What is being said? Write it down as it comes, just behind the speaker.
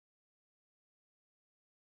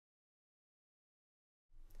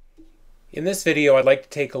In this video, I'd like to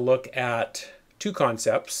take a look at two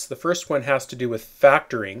concepts. The first one has to do with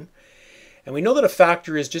factoring. And we know that a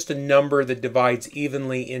factor is just a number that divides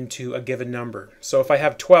evenly into a given number. So if I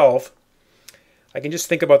have 12, I can just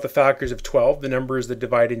think about the factors of 12, the numbers that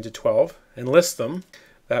divide into 12, and list them.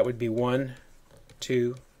 That would be 1,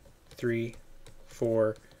 2, 3,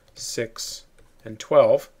 4, 6, and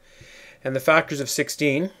 12. And the factors of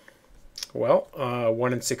 16, well,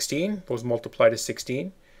 1 and 16, those multiply to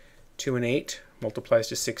 16. 2 and 8 multiplies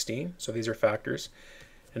to 16, so these are factors,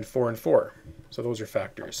 and 4 and 4, so those are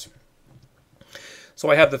factors. So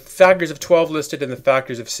I have the factors of 12 listed and the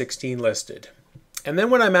factors of 16 listed. And then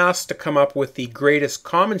when I'm asked to come up with the greatest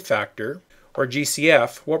common factor, or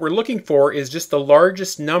GCF, what we're looking for is just the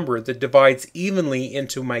largest number that divides evenly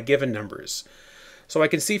into my given numbers. So I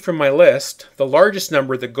can see from my list, the largest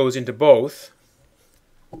number that goes into both,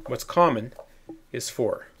 what's common, is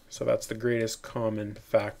 4. So that's the greatest common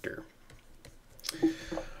factor.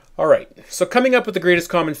 All right, so coming up with the greatest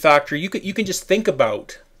common factor, you can just think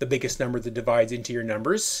about the biggest number that divides into your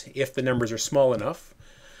numbers, if the numbers are small enough.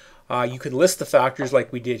 You can list the factors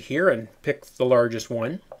like we did here and pick the largest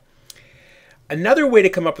one. Another way to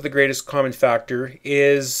come up with the greatest common factor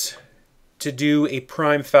is to do a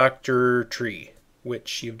prime factor tree,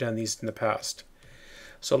 which you've done these in the past.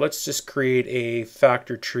 So let's just create a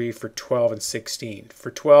factor tree for 12 and 16.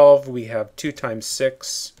 For 12, we have 2 times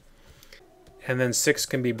 6, and then 6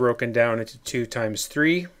 can be broken down into 2 times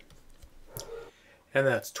 3, and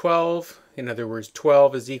that's 12. In other words,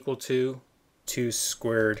 12 is equal to 2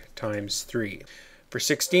 squared times 3. For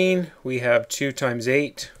 16, we have 2 times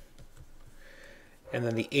 8, and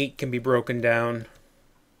then the 8 can be broken down.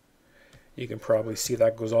 You can probably see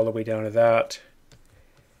that goes all the way down to that.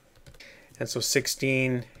 And so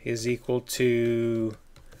 16 is equal to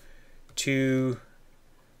 2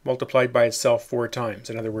 multiplied by itself 4 times.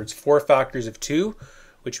 In other words, 4 factors of 2,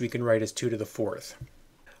 which we can write as 2 to the 4th.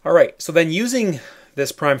 All right, so then using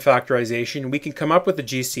this prime factorization, we can come up with the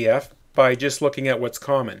GCF by just looking at what's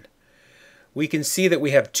common. We can see that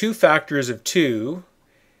we have 2 factors of 2.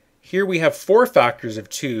 Here we have 4 factors of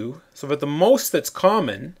 2. So that the most that's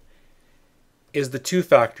common is the 2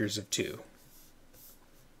 factors of 2.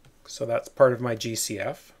 So that's part of my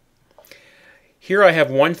GCF. Here I have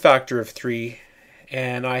 1 factor of 3,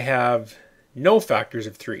 and I have no factors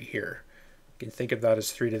of 3 here. You can think of that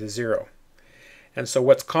as 3 to the 0. And so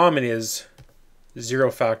what's common is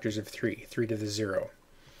 0 factors of 3, 3 to the 0.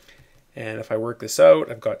 And if I work this out,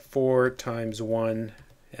 I've got 4 times 1,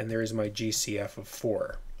 and there's my GCF of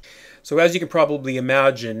 4. So as you can probably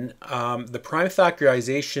imagine, the prime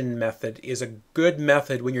factorization method is a good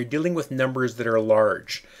method when you're dealing with numbers that are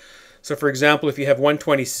large. So for example, if you have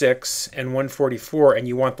 126 and 144 and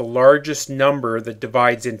you want the largest number that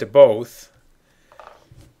divides into both,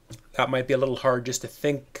 that might be a little hard just to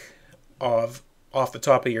think of off the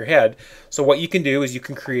top of your head. So what you can do is you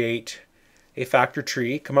can create a factor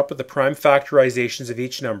tree, come up with the prime factorizations of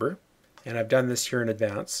each number, and I've done this here in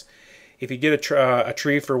advance. If you did a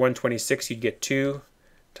tree for 126, you'd get 2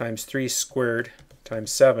 times 3 squared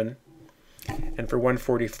times 7, and for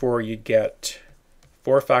 144 you'd get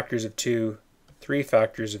 4 factors of 2, 3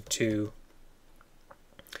 factors of 2,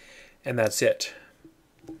 and that's it.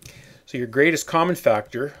 So your greatest common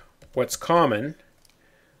factor, what's common,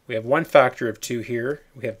 we have 1 factor of 2 here,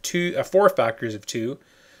 we have 4 factors of 2,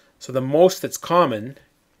 so the most that's common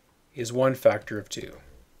is 1 factor of 2.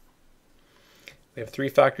 We have 3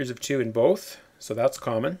 factors of 2 in both, so that's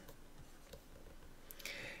common.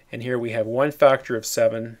 And here we have 1 factor of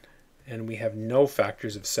 7, and we have no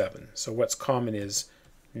factors of 7. So what's common is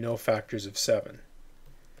no factors of 7.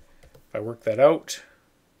 If I work that out,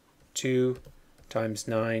 2 times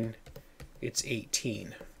 9, it's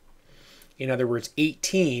 18. In other words,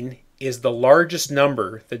 18 is the largest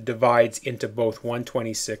number that divides into both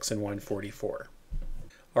 126 and 144.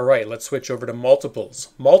 All right, let's switch over to multiples.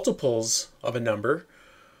 Multiples of a number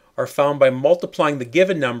are found by multiplying the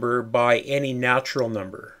given number by any natural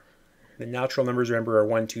number. The natural numbers, remember, are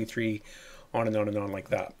 1, 2, 3, on and on and on like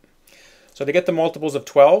that. So to get the multiples of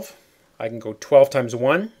 12, I can go 12 times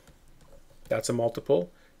 1, that's a multiple.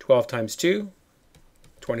 12 times 2,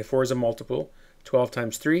 24 is a multiple. 12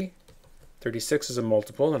 times 3, 36 is a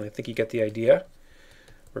multiple, and I think you get the idea.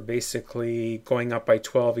 We're basically going up by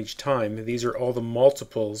 12 each time. These are all the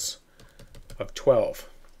multiples of 12.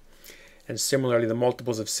 And similarly, the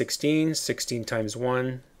multiples of 16, 16 times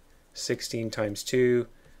 1, 16 times 2,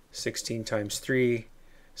 16 times 3,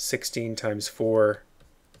 16 times 4,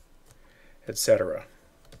 etc.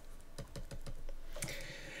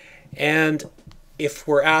 And if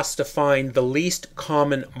we're asked to find the least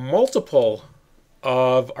common multiple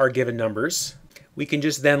of our given numbers, we can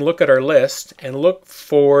just then look at our list and look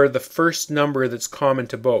for the first number that's common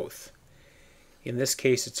to both. In this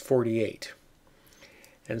case, it's 48.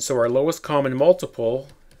 And so our lowest common multiple,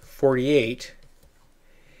 48,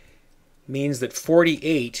 means that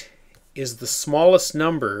 48 is the smallest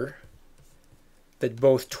number that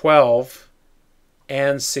both 12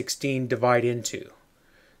 and 16 divide into.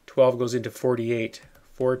 12 goes into 48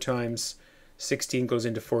 4 times, 16 goes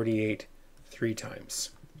into 48 3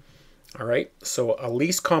 times. All right, so a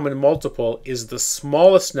least common multiple is the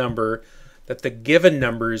smallest number that the given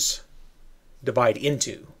numbers divide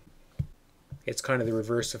into. It's kind of the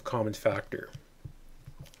reverse of common factor.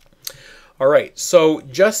 All right, so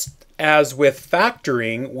just as with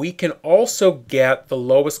factoring, we can also get the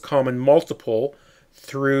lowest common multiple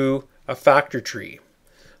through a factor tree.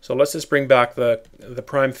 So let's just bring back the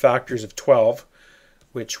prime factors of 12,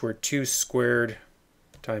 which were 2 squared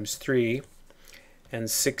times 3, and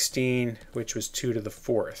 16, which was 2 to the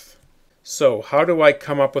 4th. So how do I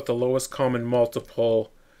come up with the lowest common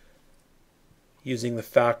multiple using the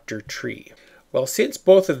factor tree? Well, since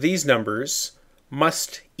both of these numbers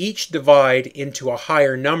must each divide into a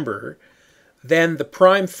higher number, then the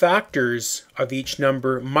prime factors of each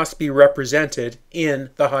number must be represented in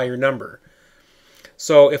the higher number.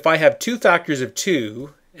 So if I have 2 factors of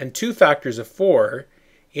 2 and 2 factors of 4,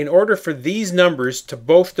 in order for these numbers to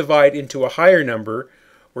both divide into a higher number,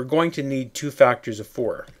 we're going to need 2 factors of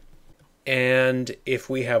 4. And if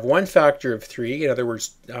we have 1 factor of 3, in other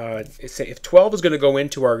words, if 12 is going to go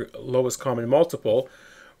into our lowest common multiple,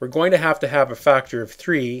 we're going to have a factor of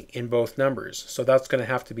 3 in both numbers. So that's going to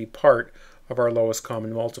have to be part of our lowest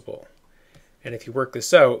common multiple. And if you work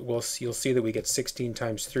this out, you'll see that we get 16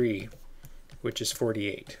 times 3, which is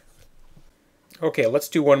 48. Okay, let's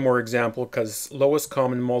do one more example because lowest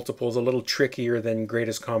common multiple is a little trickier than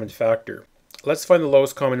greatest common factor. Let's find the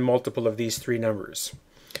lowest common multiple of these 3 numbers,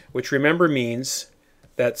 which remember means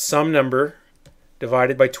that some number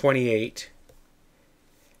divided by 28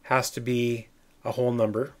 has to be a whole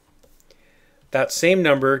number. That same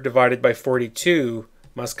number divided by 42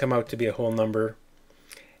 must come out to be a whole number.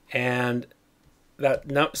 And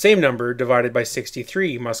that same number divided by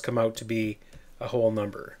 63 must come out to be a whole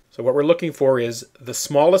number. So what we're looking for is the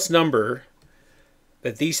smallest number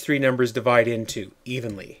that these 3 numbers divide into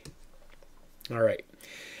evenly. All right.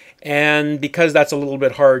 And because that's a little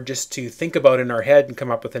bit hard just to think about in our head and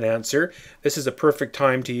come up with an answer, this is a perfect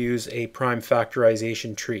time to use a prime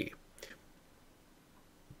factorization tree.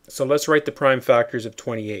 So let's write the prime factors of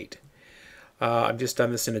 28. I've just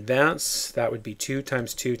done this in advance. That would be 2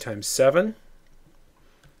 times 2 times 7.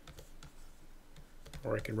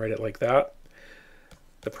 Or I can write it like that.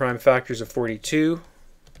 The prime factors of 42,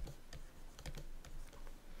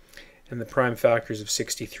 and the prime factors of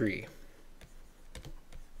 63.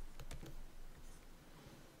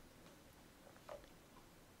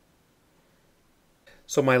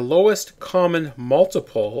 So my lowest common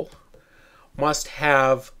multiple must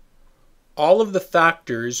have all of the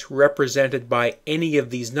factors represented by any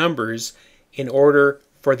of these numbers in order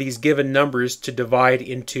for these given numbers to divide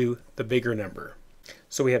into the bigger number.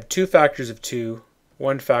 So we have 2 factors of 2,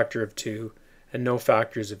 1 factor of 2, and no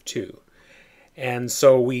factors of 2. And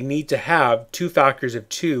so we need to have 2 factors of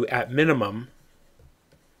 2 at minimum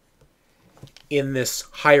in this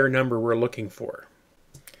higher number we're looking for.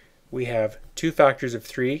 We have 2 factors of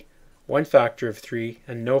 3, 1 factor of 3,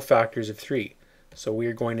 and no factors of 3. So we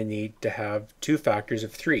are going to need to have 2 factors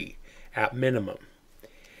of 3 at minimum.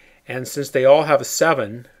 And since they all have a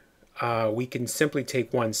 7, we can simply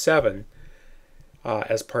take 1 7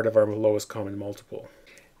 as part of our lowest common multiple.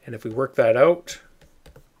 And if we work that out,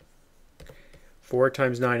 4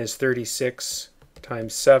 times 9 is 36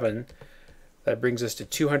 times 7. That brings us to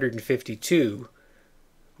 252,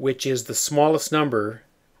 which is the smallest number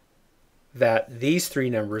that these 3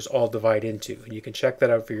 numbers all divide into. And you can check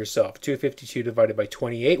that out for yourself. 252 divided by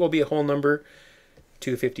 28 will be a whole number.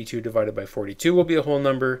 252 divided by 42 will be a whole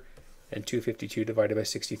number. And 252 divided by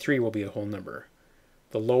 63 will be a whole number.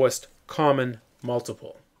 The lowest common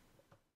multiple.